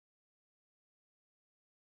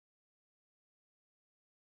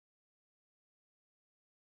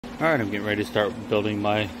Alright, I'm getting ready to start building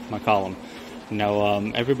my column. Now,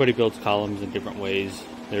 everybody builds columns in different ways.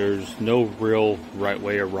 There's no real right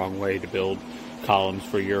way or wrong way to build columns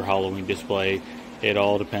for your Halloween display. It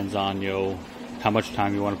all depends on, how much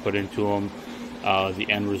time you want to put into them, the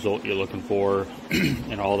end result you're looking for,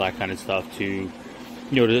 and all that kind of stuff to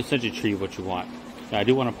essentially achieve what you want. Now, I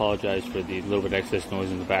do want to apologize for the little bit of excess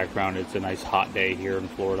noise in the background. It's a nice hot day here in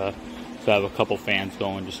Florida, so I have a couple fans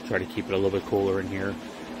going just to try to keep it a little bit cooler in here.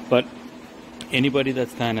 But anybody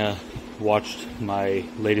that's kind of watched my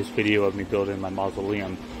latest video of me building my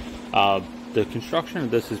mausoleum, the construction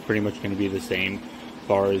of this is pretty much going to be the same as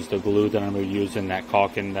far as the glue that I'm going to use in that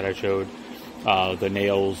caulking that I showed, the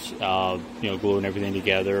nails, gluing everything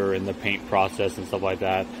together, and the paint process and stuff like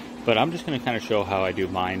that. But I'm just going to kind of show how I do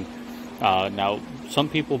mine. Now, some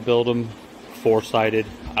people build them four-sided.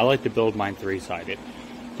 I like to build mine three-sided.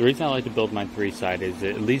 The reason I like to build mine three-sided is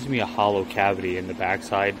it leaves me a hollow cavity in the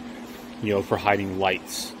backside, for hiding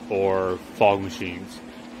lights or fog machines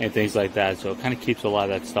and things like that. So it kind of keeps a lot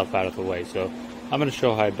of that stuff out of the way. So I'm going to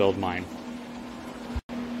show how I build mine.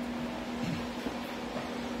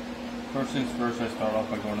 First things first, I start off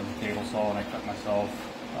by going to the table saw and I cut myself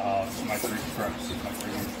my 3 inch strips.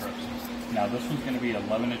 Now this one's going to be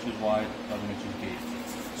 11 inches wide, 11 inches deep.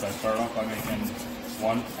 So I start off by making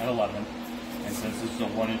one at 11. And since this is a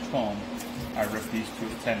 1 inch foam, I rip these two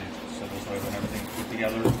at 10 inches. So this way when everything's put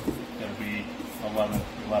together, it'll be 11.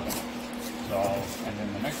 So, and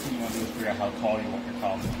then the next thing you want to do is figure out how tall you want your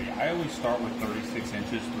column to be. I always start with 36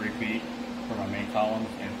 inches, 3 feet for my main columns,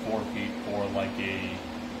 and 4 feet for like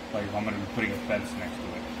if I'm going to be putting a fence next to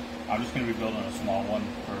it. I'm just going to be building a small one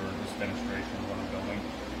for this demonstration of what I'm building.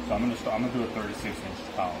 So I'm going to do a 36 inch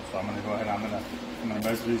column. So I'm going to go ahead, I'm going to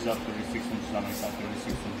measure these up 36 inches, I'm going to cut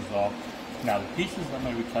 36 inches off. Now the pieces I'm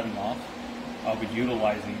going to be cutting off, I'll be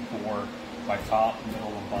utilizing for my top, middle,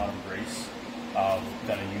 and bottom brace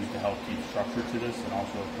that I use to help keep structure to this, and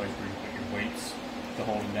also a place where you put your weights to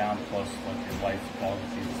hold them down, plus like your lights, fog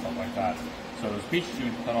machines, and stuff like that. So those pieces you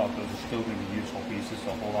can cut off, those are still going to be useful pieces,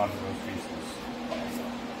 so hold on to those pieces.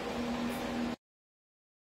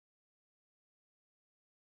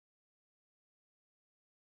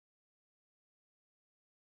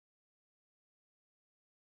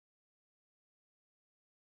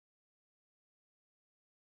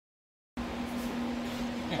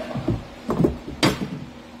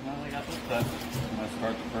 Now that I got this cut, I'm going to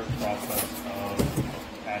start the first process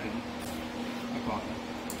of adding the caulking.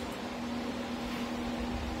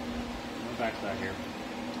 Go back to that here.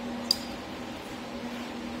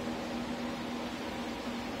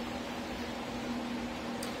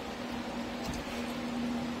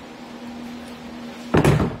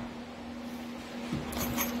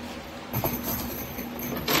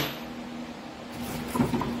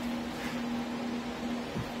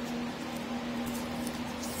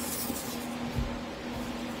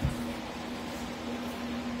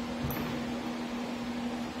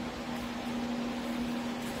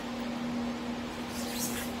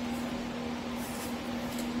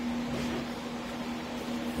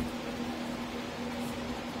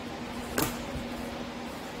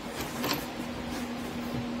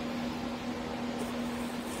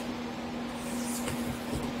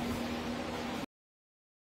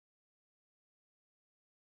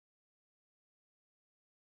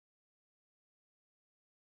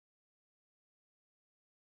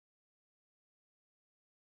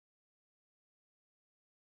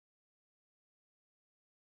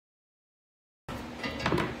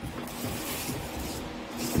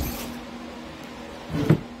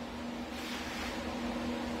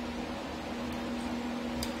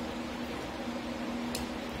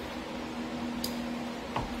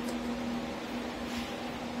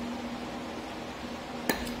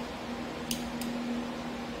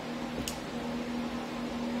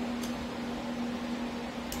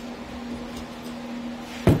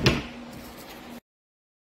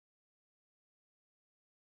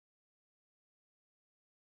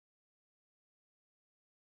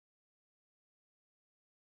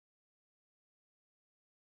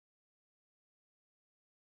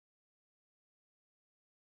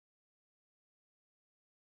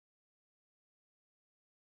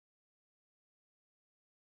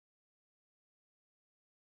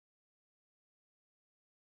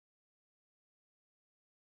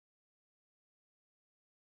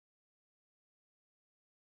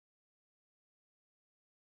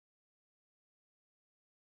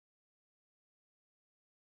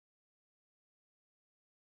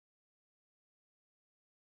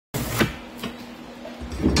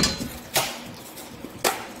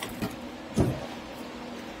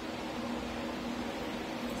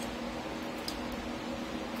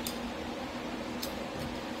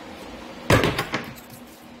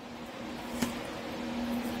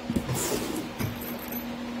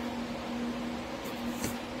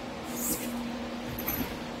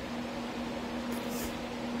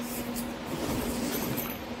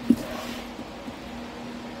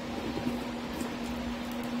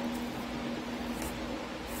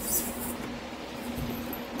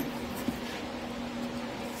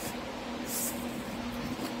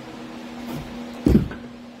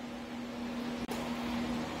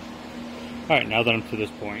 Alright, now that I'm to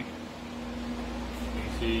this point, you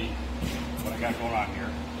can see what I got going on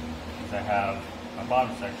here is I have a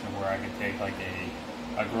bottom section where I can take like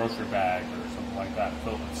a grocery bag or something like that,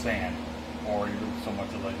 fill it with sand, or even so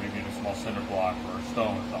much as like maybe a small cinder block or a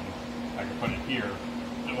stone or something. I can put it here,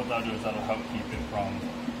 and what that'll do is that'll help keep it from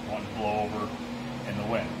wanting to blow over in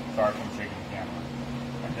the wind. Sorry if I'm shaking the camera.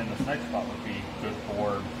 And then this next spot would be good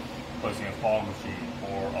for placing a fog machine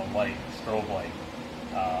or a light, strobe light,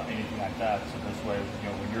 anything like that. So this way,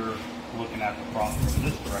 when you're looking at the props from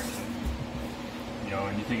this direction,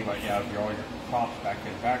 and you think about, if you're all your props back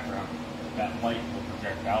in the background, that light will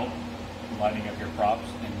project out, lighting up your props,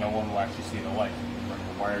 and no one will actually see the light. You can run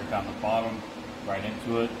your wires down the bottom, right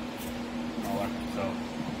into it, and all that. So,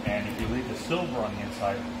 and if you leave the silver on the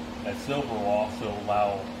inside, that silver will also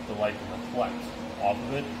allow the light to reflect off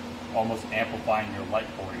of it, almost amplifying your light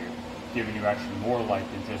for you, giving you actually more light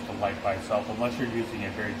than just a light by itself, unless you're using a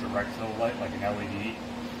very directional light, like an LED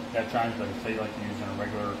that shines. But say like you're using a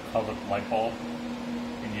regular colored light bulb,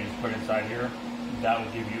 and you just put it inside here, that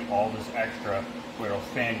will give you all this extra where it'll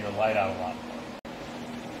fan your light out a lot more.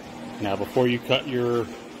 Now before you cut your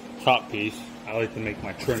top piece, I like to make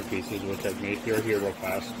my trim pieces, which I've made here real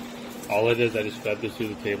fast. All it is, I just fed this through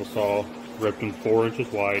the table saw, ripped them 4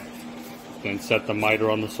 inches wide, then set the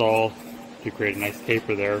miter on the saw to create a nice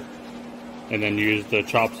taper there, and then use the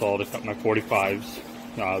chop saw to cut my 45s.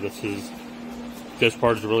 This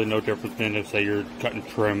part is really no different than if, say, you're cutting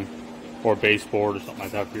trim or baseboard or something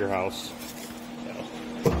like that for your house.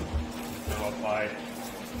 So up by,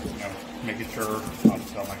 making sure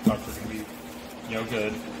obviously all my cuts are going to be,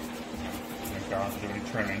 good. Make sure I don't do any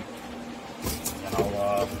trimming. And then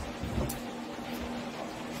I'll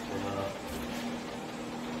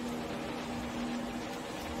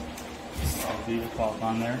leave the cloth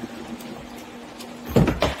on there.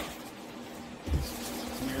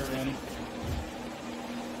 Smear it in.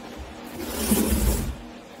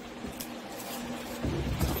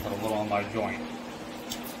 Put a little on my joint.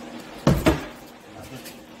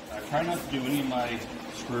 I try not to do any of my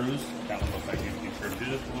screws. That one looks like you can screw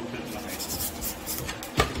just a little bit nice.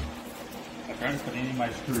 I try not to put any of my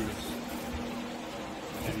screws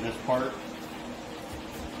in this part.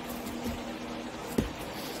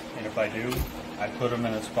 And if I do, I put them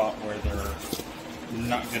in a spot where they're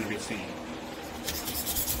not going to be seen.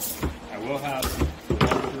 I will have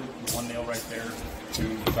one nail right there to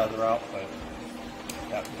feather out, but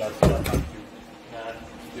that's not too bad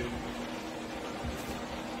to do.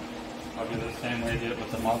 I'll do the same way I did it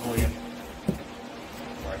with the mausoleum.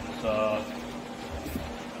 Alright, just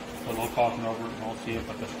put a little caution over it and we'll see it,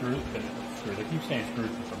 but the screws, I keep saying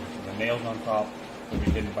screws for some reason. The nails on top will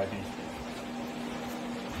be hidden by these.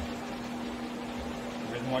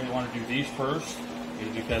 The reason why you want to do these first is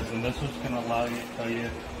because then this is going to allow you to tell you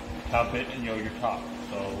how big your top.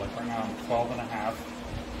 So like right now I'm 12 and a half.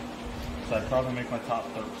 So I'd probably make my top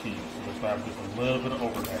 13. So this way I have just a little bit of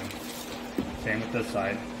overhang. Same with this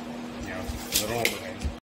side. A little overhang.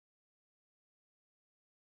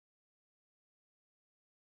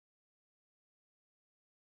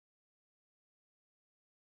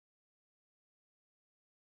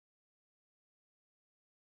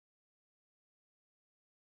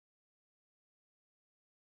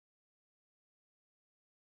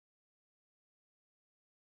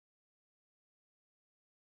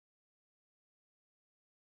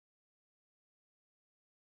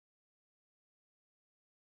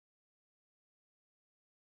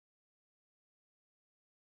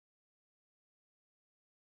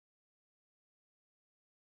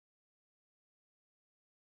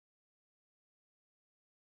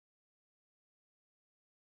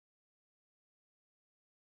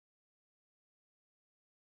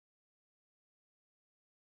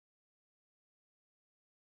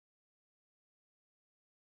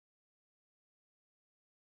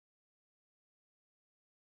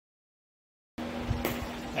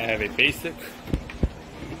 I have a basic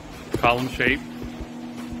column shape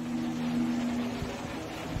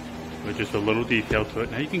with just a little detail to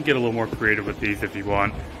it. Now you can get a little more creative with these if you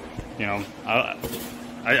want.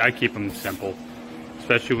 I keep them simple,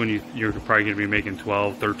 especially when you're probably going to be making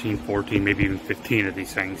 12, 13, 14, maybe even 15 of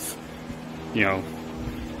these things.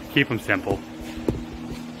 Keep them simple.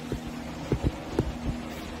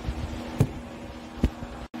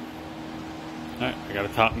 Alright, I got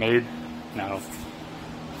a top made. Now,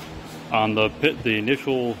 on the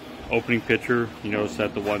initial opening picture, you notice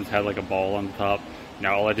that the ones had like a ball on the top.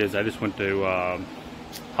 Now all I did is I just went to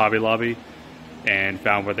Hobby Lobby and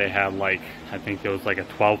found where they had like, I think there was like a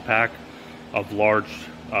 12-pack of large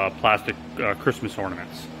plastic Christmas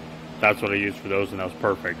ornaments. That's what I used for those, and that was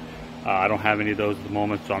perfect. I don't have any of those at the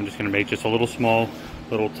moment, so I'm just going to make just a little small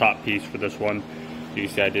little top piece for this one. You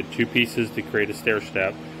see I did 2 pieces to create a stair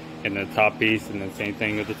step, and then the top piece, and then same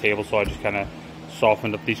thing with the table. So I just kind of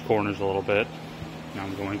softened up these corners a little bit. Now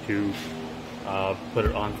I'm going to put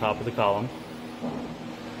it on top of the column.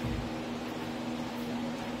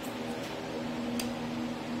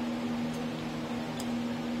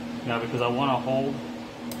 Now, because I want to hold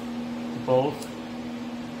both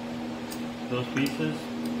those pieces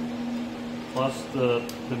plus the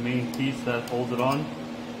main piece that holds it on,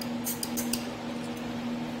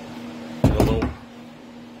 get a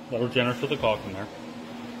little generous with the caulk in there.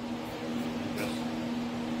 Just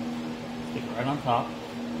stick it right on top.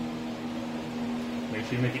 Make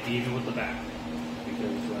sure you make it even with the back,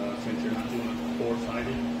 because since you're not doing it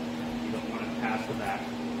 4-sided, you don't want it past the back.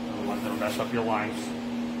 Otherwise, it'll mess up your lines.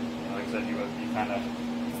 Like I said, you kind of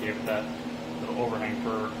gave it that little overhang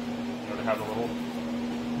for, to have a little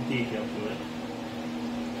detail to it.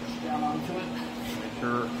 Push down onto it. Make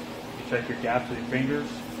sure you check your gaps with your fingers.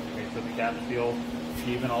 Make sure the gaps feel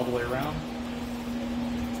even all the way around.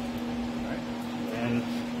 All right. And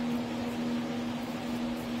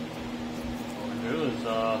what we're going to do is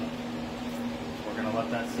we're going to let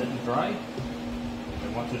that sit and dry.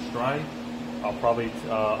 And once it's dry, I'll probably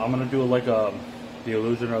I'm going to do like the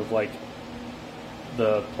illusion of like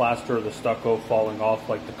the plaster or the stucco falling off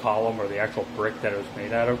like the column or the actual brick that it was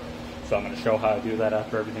made out of. So I'm going to show how to do that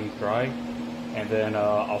after everything's dry. And then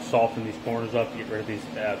I'll soften these corners up, get rid of these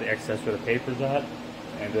the excess where the paper's at.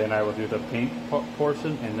 And then I will do the paint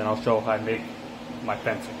portion, and then I'll show how I make my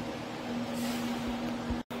fencing.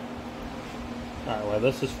 Alright, while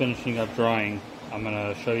this is finishing up drying, I'm going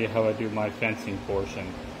to show you how I do my fencing portion.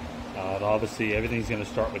 Obviously, everything's going to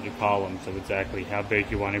start with your columns, so exactly how big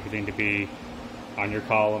you want everything to be on your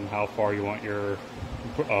column, how far you want your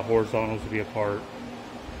horizontals to be apart,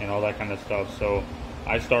 and all that kind of stuff. So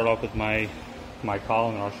I start off with my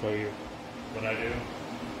column, and I'll show you what I do.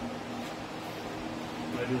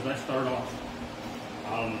 What I do is I start off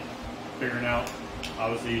figuring out,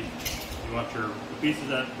 obviously, you want the pieces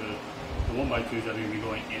that the 1x2s that are going to be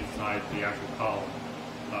going inside the actual column.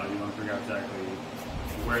 You want to figure out exactly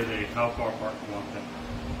how far apart you want them.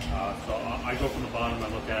 So I go from the bottom, I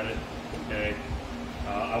look at it, okay.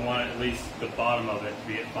 I want at least the bottom of it to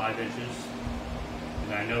be at 5 inches.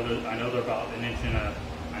 And I know they're about an inch and a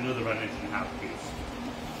half piece.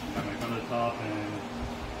 I'm going to come to the top, and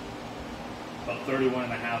about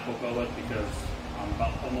 31.5 we'll go with, because I'm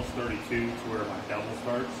about almost 32 to where my bevel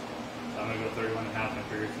starts. So I'm going to go 31.5, and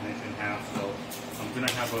figure it's an inch and a half. So I'm going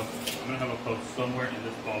to have a post somewhere in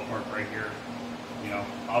this ballpark right here.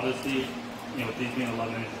 Obviously, with these being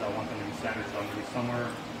 11 inches, I want them to be centered, so I'm going to be somewhere,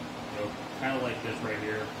 kind of like this right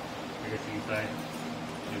here, I guess you can say,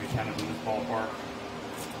 maybe kind of in this ballpark,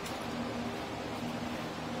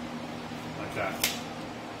 like that.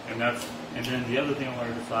 And then the other thing I want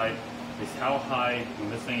to decide is how high, when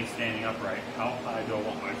this thing is standing upright, how high do I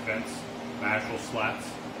want my fence, my actual slats,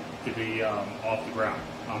 to be off the ground.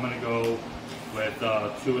 I'm going to go with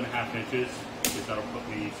 2.5 inches, because that'll put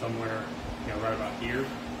me somewhere, right about here.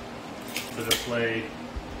 So this way,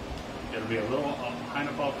 it'll be a little high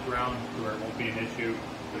enough off the ground where it won't be an issue,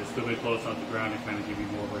 but it'll still be close off the ground and kind of give you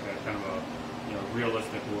more of like a kind of a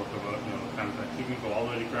realistic look of a kind of like, you can go all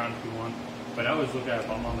the way to the ground if you want. But I always look at it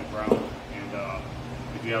if I'm on the ground, and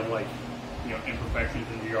if you have like imperfections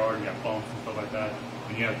in your yard, you have bumps and stuff like that,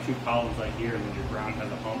 and you have 2 columns like here, and then your ground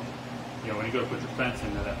has a hump. When you go to put your fence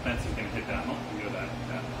in there, that fence is going to hit that hump, that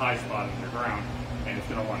high spot in your ground, and it's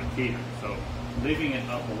going to want to teeter. So leaving it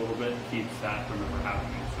up a little bit keeps that from ever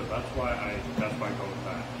happening. So that's why I go with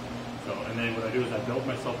that. So, and then what I do is I build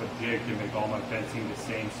myself a jig to make all my fencing the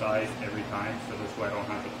same size every time. So this way I don't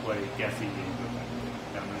have to play guessing games with it.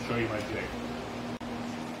 Now I'm going to show you my jig.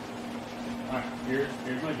 Alright,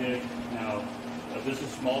 here's my jig. Now, this is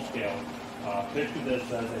small scale. Picture this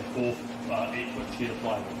as a full 8-foot sheet of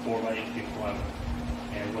plywood, 4x8 sheet of plywood.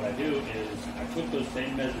 And what I do is I took those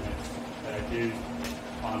same measurements that I do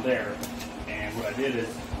on there, and what I did is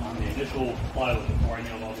on the initial plywood, before I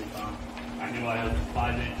nailed all these on, I knew I had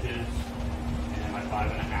 5 inches and my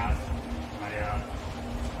 5.5.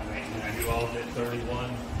 And I knew I was at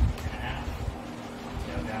 31.5.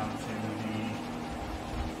 Down to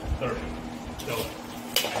the 30. So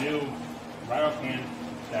I knew right offhand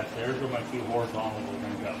that there's where my 2 horizontals were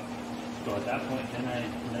going to go. So at that point,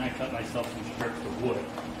 then I cut myself some strips of wood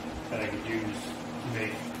that I could use to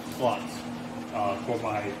make slots for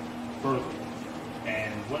my vertical.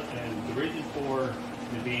 And the reason for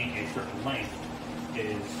it being a certain length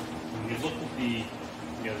is when you look at the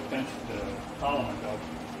fence, the column I built,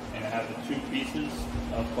 and I have the two pieces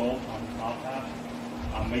of foam on the top half.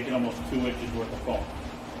 I'm making almost 2 inches worth of foam.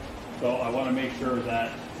 So I want to make sure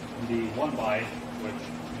that the 1x, which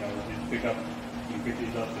you can pick up, you can pick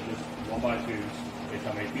these up to just 1x2s, they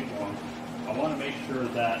come 8 feet long. I want to make sure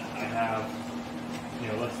that I have,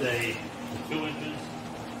 let's say 2 inches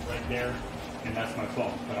right there, and that's my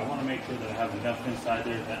foam. But I want to make sure that I have enough inside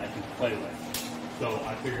there that I can play with. So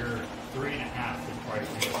I figure 3.5 is probably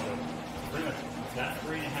good. So pretty much that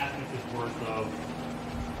 3.5 inches worth of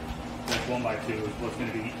that 1x2 is what's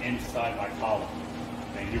going to be inside my column.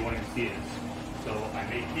 And you won't even see this. So I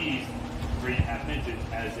make these 3.5 inches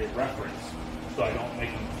as a reference, so I don't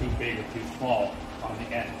make them too big or too small on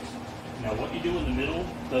the ends. Now what you do in the middle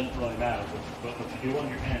doesn't really matter, but what you do on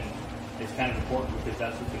your end is kind of important because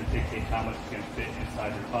that's what's going to dictate how much is going to fit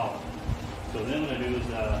inside your column. So then what I do is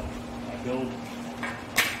I build,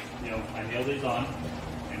 I nail these on,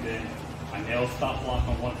 and then I nail stop block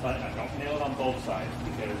on one side. I don't nail it on both sides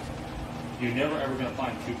because you're never ever going to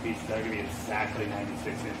find two pieces that are going to be exactly 96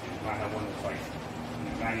 inches. You might have one that's like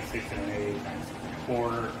 96 and an 8, 96 and a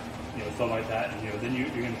quarter, something like that, and then you're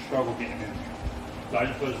going to struggle getting them in there. So I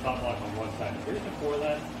just put a stop block on one side. The reason for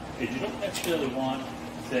that is you don't necessarily want,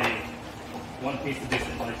 say, one piece to be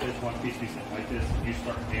sitting like this, one piece to be sitting like this, and you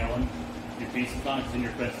start nailing your pieces on, because then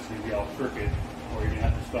your fence is going to be all crooked, or you're going to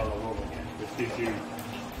have to start all over again. This gives you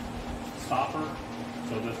stopper,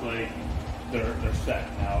 so this way they're set.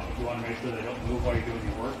 Now, if you want to make sure they don't move while you're doing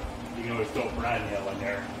your work, you can always throw a brad nail in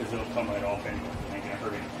there, because it'll come right off anyway. It ain't going to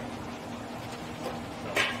hurt anything.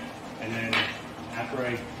 So, and then after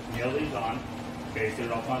I nail these on, okay, set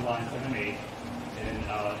it off on lines that I made, and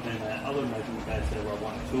then that other measurement that I said where I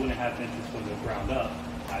wanted 2.5 inches from the ground up,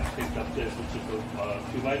 I picked up this, which is a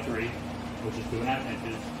 2x3, which is 2.5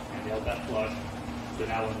 inches, and nailed that flush. So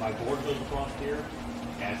now when my board goes across here,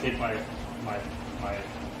 and I take my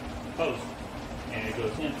post, and it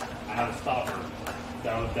goes in, I have a stopper.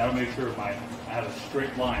 That'll make sure I have a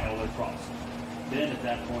straight line all the way across. Then at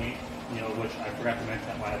that point, which I forgot to mention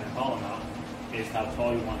that when I had the column out, is how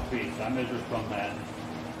tall you want to be. So I measure from that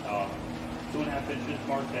 2.5 inches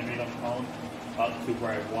mark that I made on the column up to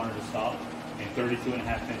where I wanted to stop, and 32.5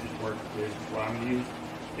 inches work is what I'm going to use.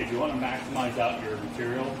 If you want to maximize out your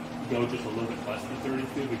material, go just a little bit less than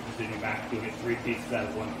 32, because then you'll get 3 pieces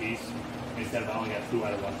out of 1 piece instead of I only got 2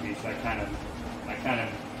 out of 1 piece. So I kind of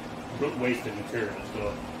wasted material.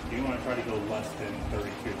 So you want to try to go less than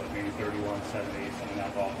 32, like maybe 31, 7/8, something in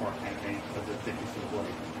that ballpark kind of thing, because of the thickness of the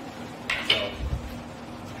blade. So,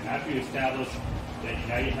 and after you establish that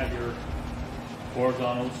now you have your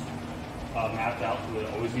horizontals mapped out, so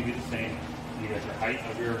it'll always be the same. You got your height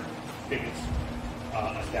of your pickets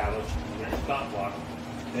established, and you got your stop block.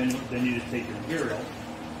 Then you just take your material,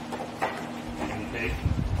 and you take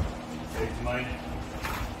my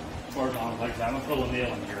horizontals like that. I'm going to throw a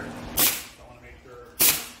nail in here. I want to make sure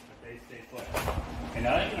that they stay put. And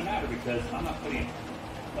that ain't going to matter because I'm not putting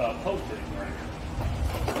posts or anything right here.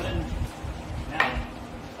 So then, now,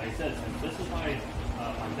 like I said, since this is my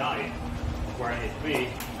diet, where I need to be,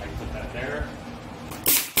 I can put that there.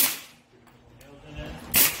 Nails in it.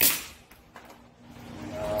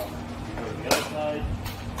 And you go to the other side.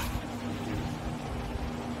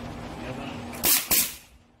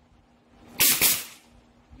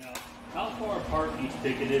 Now, how far apart each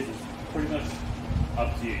picket is pretty much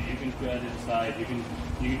up to you. You can go ahead and decide. You can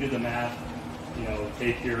do the math.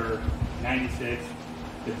 Take your 96,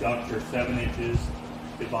 deduct your 7 inches,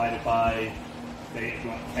 divide it by, say, if you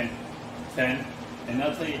want 10, and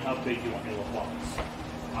that'll tell you how big you want your little blocks.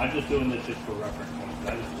 I'm just doing this just for reference points.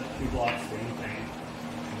 That is the 2 blocks, same thing.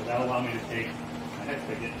 And that'll allow me to take my next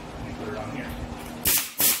picket and put it on here.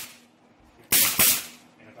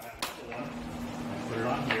 And if I have another one, I put it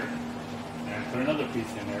on here, and I put another piece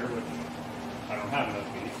in there, which I don't have another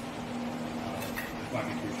piece. This might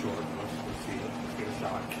be too short, but let's see it. Let's give it a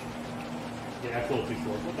shot. Yeah, that's a little too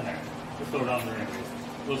short. What the heck? Let's throw it on there anyways.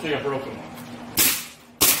 Let's say a broken one.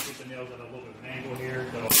 Get the nails at a little bit of an angle here,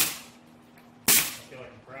 so I feel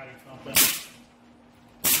like I'm crowding something.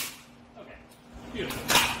 Okay, beautiful.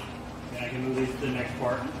 Then I can move these to the next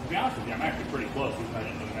part. To be honest with you, I'm actually pretty close, even though I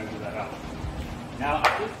didn't measure that out. Now,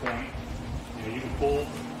 at this point, you can pull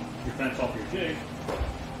your fence off your jig,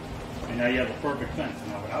 and now you have a perfect fence.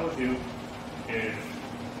 Now, what I would do is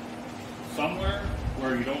somewhere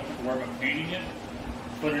where you don't have to worry about painting it,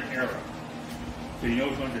 put an arrow. So you know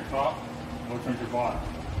which one's your top and which one's your bottom.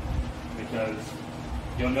 Because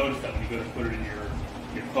you'll notice that when you go to put it in your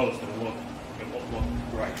post, it won't look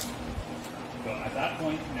right. So at that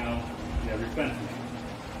point, now you have your fence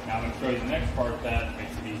made. Now I'm going to show you the next part that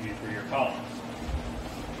makes it easy for your columns.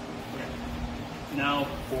 Okay. Now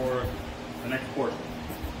for the next portion.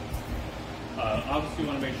 Obviously, you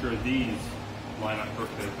want to make sure these line up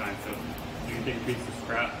perfectly every time. So you can take a piece of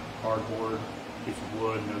scrap, cardboard, piece of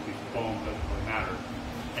wood, another piece of foam, doesn't really matter.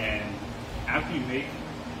 And after you make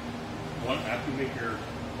your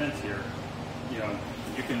fence here, you know,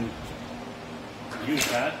 you can use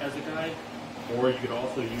that as a guide, or you could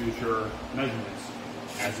also use your measurements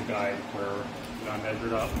as a guide. Where I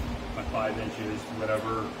measured up my 5 inches,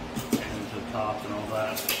 whatever, and the top and all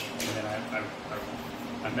that, and then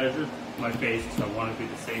I measured my face because I wanted to be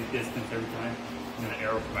the same distance every time, and then an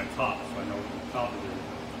arrow for my top, so I know what the top is.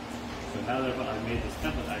 So now that I've made this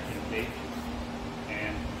template, I can take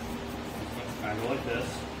and kind of like this.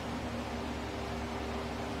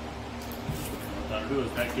 And what that'll do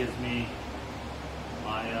is that gives me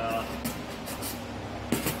my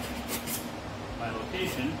my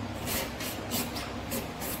location.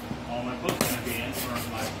 All my posts are going to be in for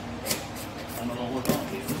my little horizontal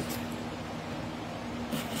pieces.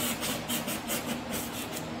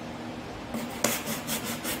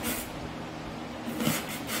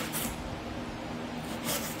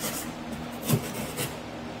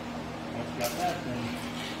 Once you got that, then,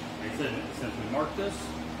 like I said, since we marked this,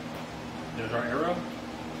 there's our arrow.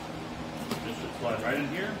 This should slide right in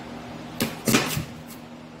here,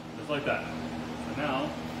 just like that. So now,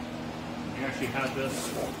 you actually have this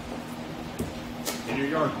in your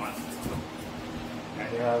yard plan.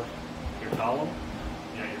 And you have your column,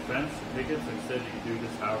 you have your fence, your pickets. Like I said, you can do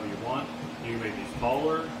this however you want. You can make these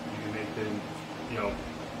taller, you can make them, you know,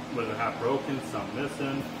 whether half broken, some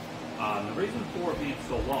missing. The reason for it being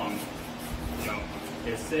so long, you know,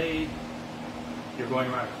 is say you're going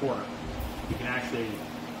around a corner. You can actually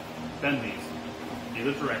bend these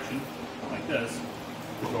either direction, like this,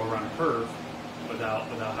 to go around a curve without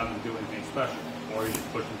having to do anything special. Or you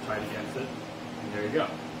just push them tight against it, and there you go.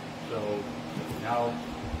 So now,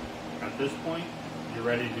 at this point, you're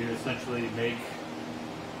ready to essentially make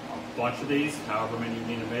a bunch of these, however many you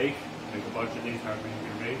need to make a bunch of these, however many you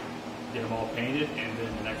need to make, get them all painted, and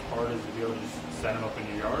then the next part is to be able to just set them up in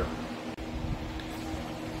your yard.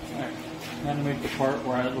 Alright, now to make the part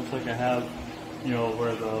where it looks like I have, you know,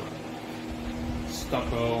 where the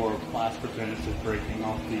stucco or plaster finish is breaking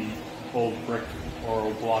off the old brick or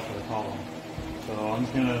old block of the column. So I'm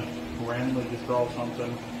just going to randomly just draw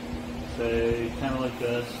something, say kind of like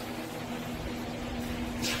this,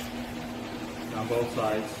 on both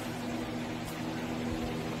sides.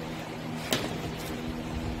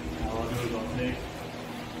 Now what I'll do is I'll take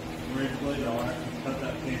the razor blade, I'll actually cut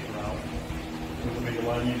that paper out, which will make it a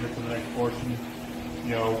lot easier for the next portion,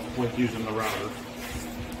 you know, with using the router.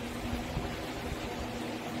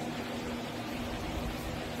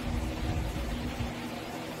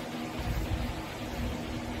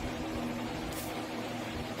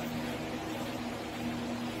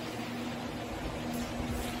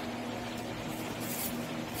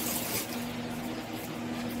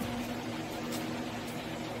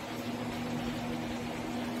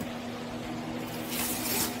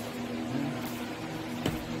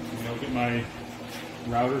 Get my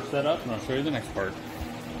router set up, and I'll show you the next part.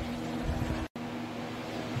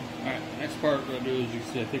 Alright, next part what I do is, you can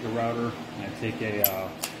see I take a router and I take a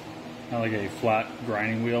kind of like a flat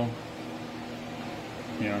grinding wheel,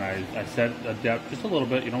 you know, and I set a depth just a little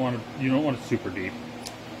bit. You don't want it super deep.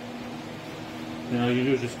 Then all you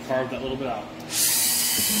do is just carve that little bit out.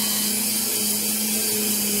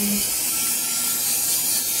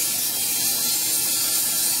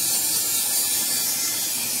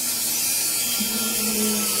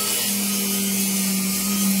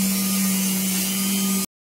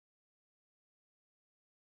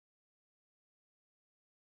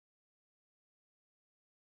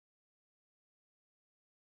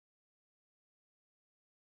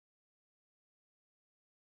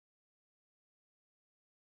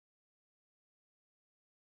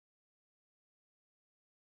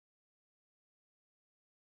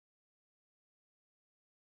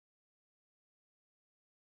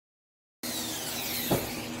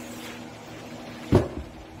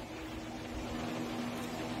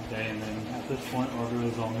 Okay, and then at this point, what I'll do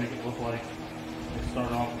is I'll make it look like it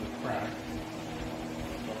started off with a crack.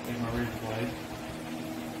 So I'll take my razor blade,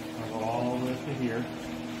 I'll go all the way up to here.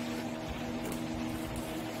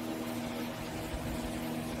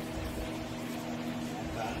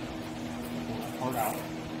 Like that. Pull that part out.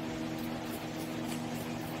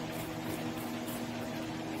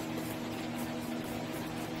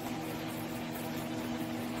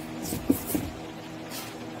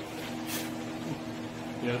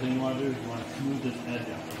 The other thing you want to do is you want to smooth this edge out.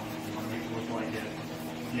 You want to make it look like it,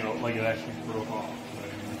 you know, like it actually broke off. So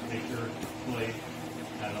you're going to take your blade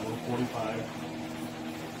at a little 45.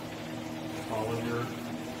 follow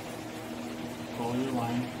your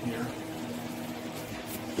line here.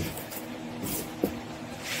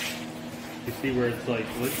 You see where it's like,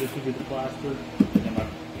 this would be the plaster, and my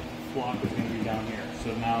block is going to be down here.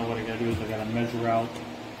 So now what I got to do is I got to measure out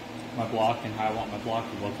my block and how I want my block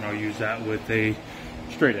to look, and I'll use that with a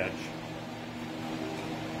straight edge.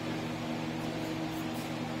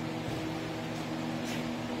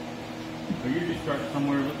 I usually start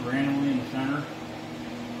somewhere randomly in the center,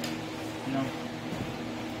 you know,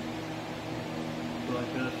 so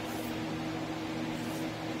like this.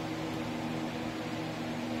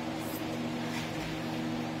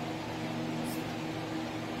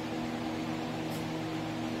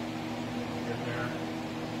 Get there.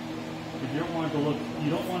 Because you don't want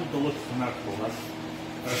it to look symmetrical.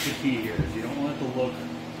 That's the key here. Is you don't want it to look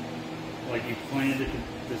like you planned it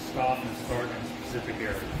to stop and start in a specific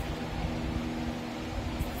area.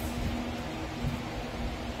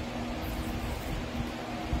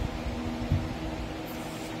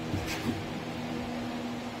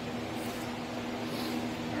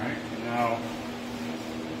 Now,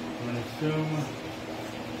 I'm going to assume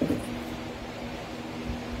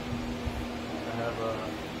I have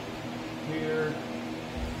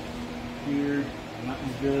here, and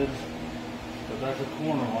nothing's good, but that's a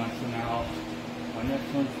corner one. So now my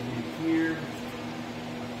next one's going to be here,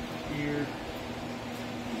 and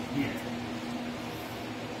here.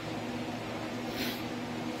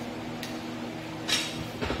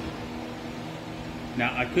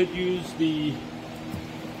 Now I could use the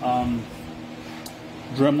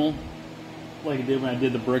Dremel like I did when I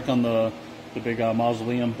did the brick on the big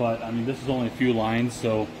mausoleum, but I mean this is only a few lines,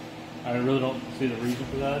 so I really don't see the reason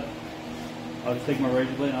for that. I'll just take my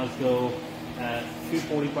razor blade and I'll just go at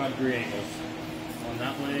 245-degree angles, one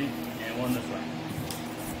that way and one this way.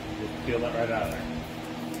 Just peel that right out of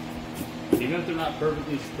there. Even if they're not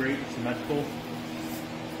perfectly straight and symmetrical,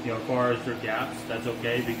 you know, as far as their gaps, that's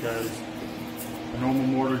okay, because a normal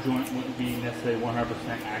mortar joint wouldn't be necessarily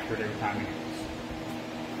 100% accurate every time you use.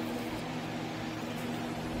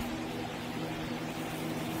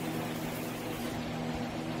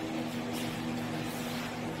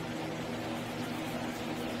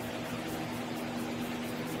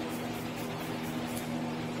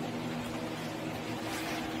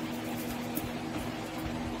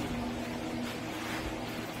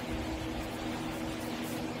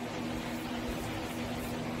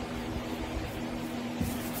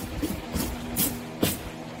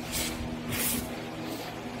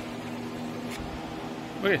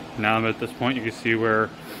 Okay, now I'm at this point. You can see where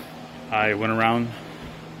I went around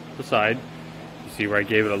the side. You see where I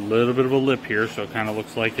gave it a little bit of a lip here, so it kind of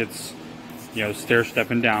looks like it's, you know, stair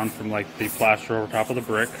stepping down from like the plaster over top of the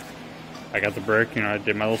brick. I got the brick, you know, I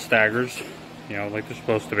did my little staggers, you know, like they're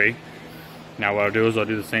supposed to be. Now what I'll do is I'll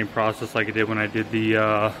do the same process like I did when I did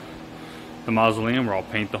the mausoleum, where I'll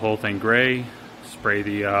paint the whole thing gray, spray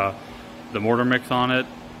the mortar mix on it,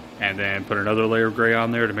 and then put another layer of gray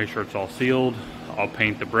on there to make sure it's all sealed. I'll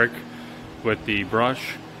paint the brick with the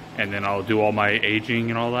brush, and then I'll do all my aging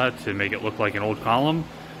and all that to make it look like an old column,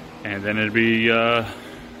 and then it'll be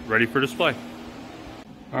ready for display.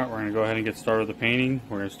 Alright, we're going to go ahead and get started with the painting.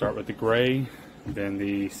 We're going to start with the gray, then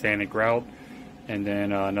the sanded grout, and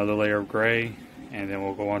then another layer of gray, and then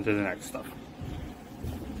we'll go on to the next stuff.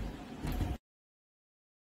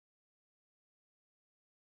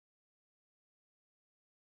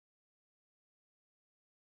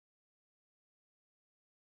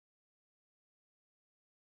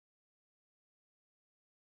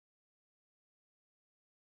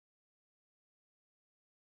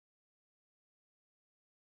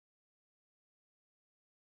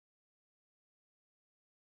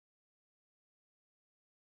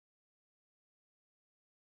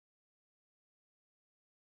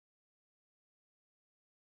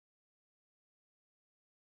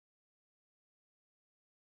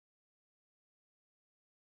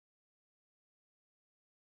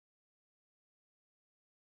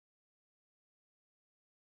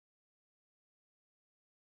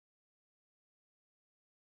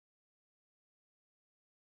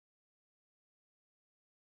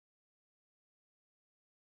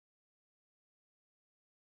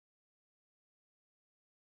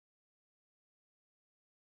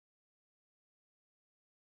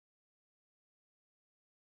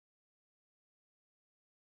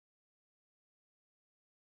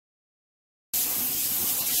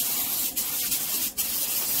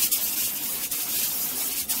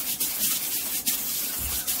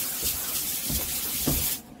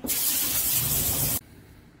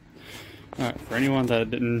 Alright, for anyone that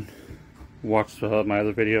didn't watch my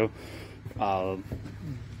other video,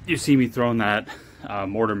 you see me throwing that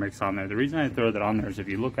mortar mix on there. The reason I throw that on there is if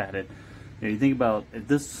you look at it, you think about if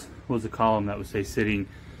this was a column that was, say, sitting,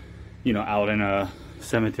 out in a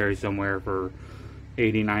cemetery somewhere for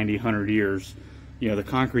 80, 90, 100 years, the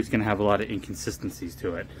concrete's going to have a lot of inconsistencies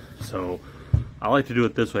to it. So I like to do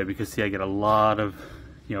it this way because, see, I get a lot of,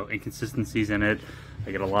 inconsistencies in it.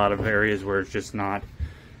 I get a lot of areas where it's just not,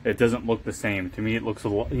 it doesn't look the same. To me, it looks a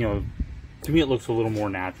little, more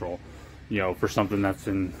natural, for something that's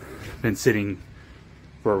been sitting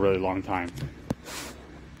for a really long time.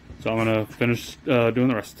 So I'm gonna finish doing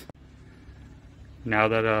the rest. Now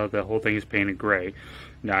that the whole thing is painted gray,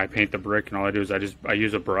 now I paint the brick, and all I do is I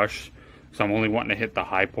use a brush. So I'm only wanting to hit the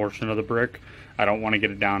high portion of the brick. I don't want to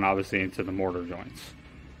get it down, obviously, into the mortar joints.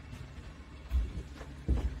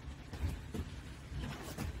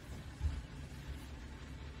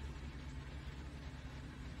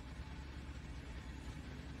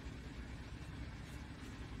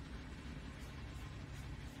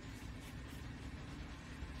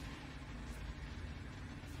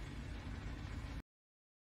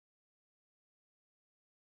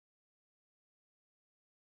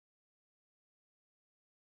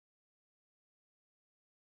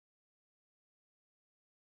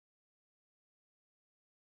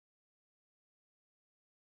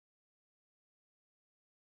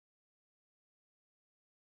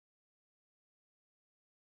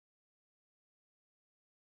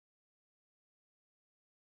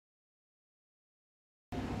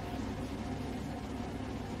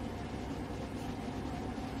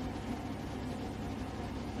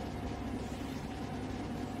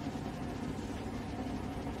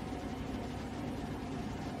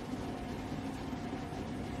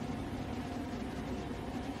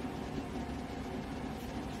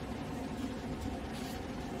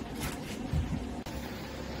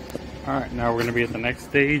 Alright, now we're going to be at the next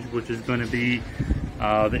stage, which is going to be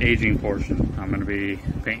the aging portion. I'm going to be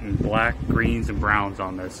painting black, greens, and browns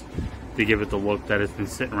on this to give it the look that it's been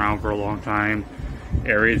sitting around for a long time.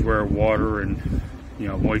 Areas where water and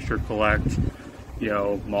moisture collect,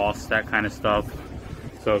 moss, that kind of stuff.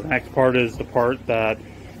 So the next part is the part that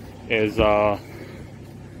is the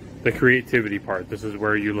creativity part. This is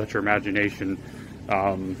where you let your imagination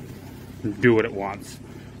do what it wants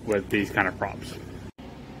with these kind of props.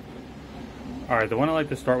 Alright, the one I like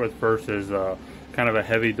to start with first is kind of a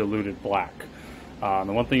heavy diluted black. The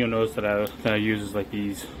one thing you'll notice that I use is like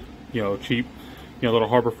these, cheap, little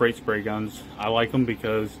Harbor Freight spray guns. I like them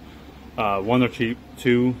because, one, they're cheap.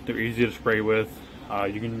 Two, they're easy to spray with.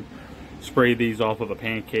 You can spray these off of a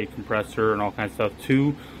pancake compressor and all kinds of stuff.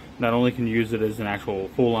 Two, not only can you use it as an actual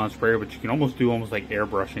full-on sprayer, but you can almost do like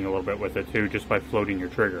airbrushing a little bit with it too, just by floating your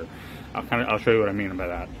trigger. I'll show you what I mean by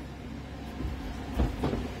that.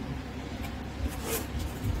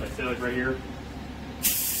 Say like right here,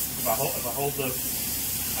 if I hold the,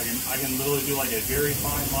 I can literally do like a very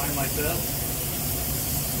fine line like this,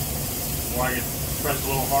 or I can press a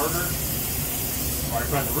little harder, or I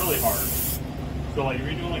press it really hard. So like if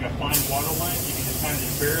you're doing like a fine water line, you can just kind of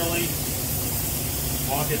barely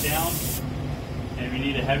walk it down, and if you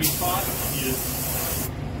need a heavy spot, you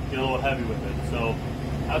just get a little heavy with it. So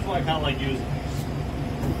that's why I kind of like using it.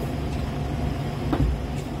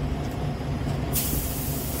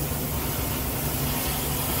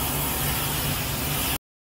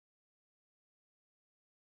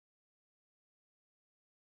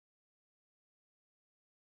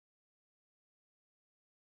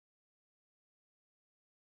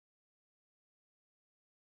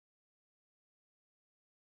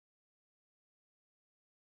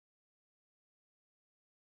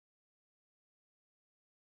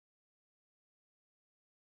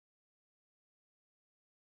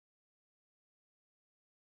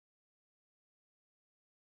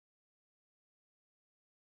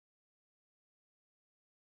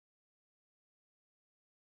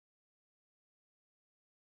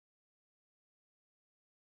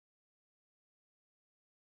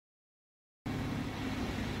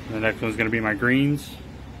 The next one's going to be my greens.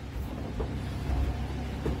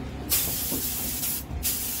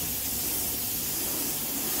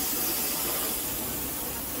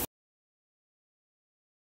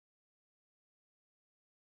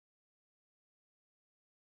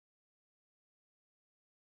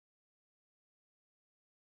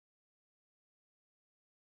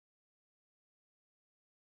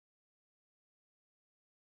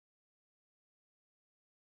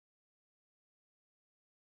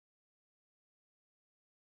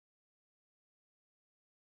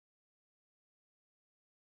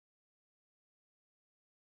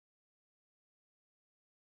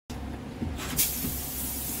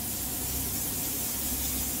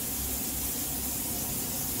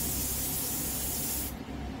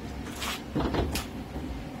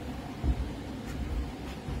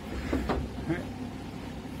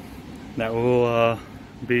 That will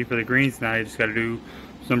be for the greens. Now you just got to do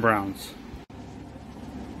some browns.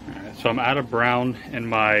 Alright, so I'm out of brown in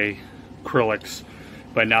my acrylics,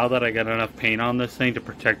 but now that I got enough paint on this thing to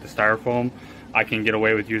protect the styrofoam, I can get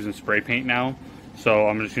away with using spray paint now. So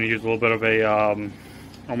I'm just going to use a little bit of a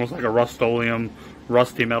almost like a Rust-Oleum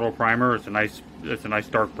rusty metal primer. It's a nice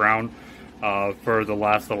dark brown for the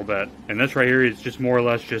last little bit. And this right here is just more or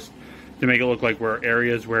less just to make it look like where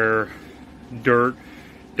areas where dirt,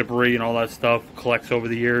 debris, and all that stuff collects over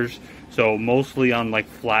the years. So mostly on like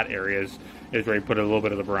flat areas is where you put a little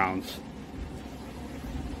bit of the browns.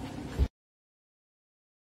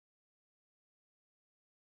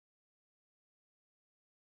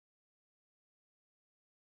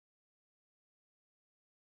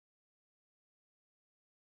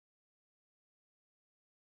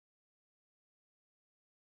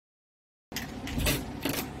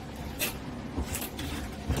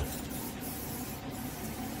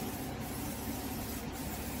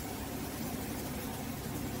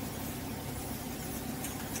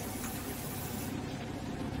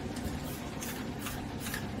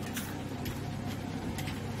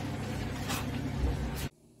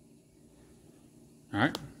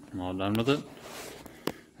 Alright, I'm all done with it.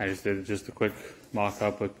 I just did just a quick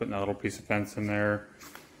mock-up with putting that little piece of fence in there.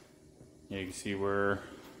 Yeah, you can see where,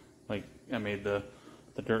 like, I made the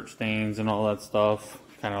dirt stains and all that stuff.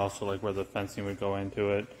 Kind of also like where the fencing would go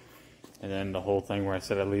into it. And then the whole thing where I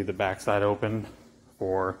said I'd leave the backside open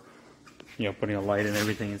for, you know, putting a light and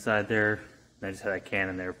everything inside there. And I just had a can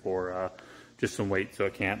in there for just some weight so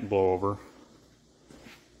it can't blow over.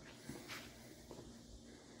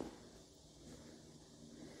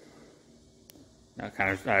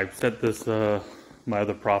 I set this my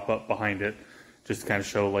other prop up behind it just to kind of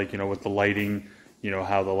show, like, you know, with the lighting, you know,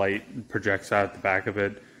 how the light projects out at the back of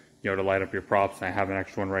it, you know, to light up your props. And I have an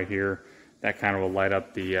extra one right here that kind of will light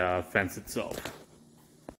up the fence itself.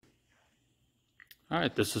 All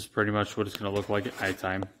right, this is pretty much what it's going to look like at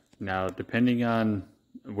nighttime. Now, depending on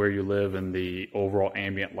where you live and the overall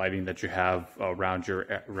ambient lighting that you have around your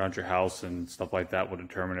house and stuff like that will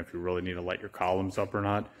determine if you really need to light your columns up or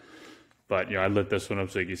not. But, you know, I lit this one up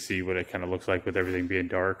so you can see what it kind of looks like with everything being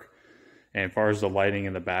dark. And as far as the lighting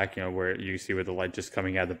in the back, you know, where you see with the light just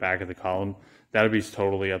coming out the back of the column, that'll be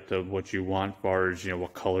totally up to what you want as far as, you know,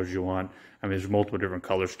 what colors you want. I mean, there's multiple different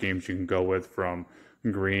color schemes you can go with, from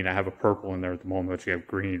green. I have a purple in there at the moment, but you have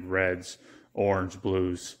green, reds, orange,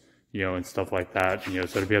 blues, you know, and stuff like that. You know,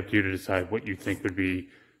 so it'll be up to you to decide what you think would be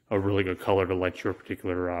a really good color to light your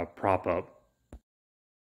particular prop up.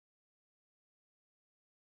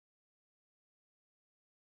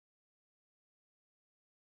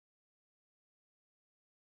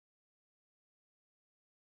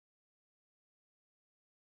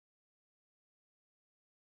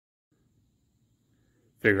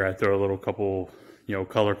 Figure I'd throw a little couple, you know,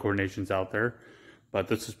 color coordinations out there. But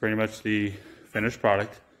this is pretty much the finished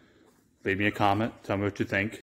product. Leave me a comment, tell me what you think.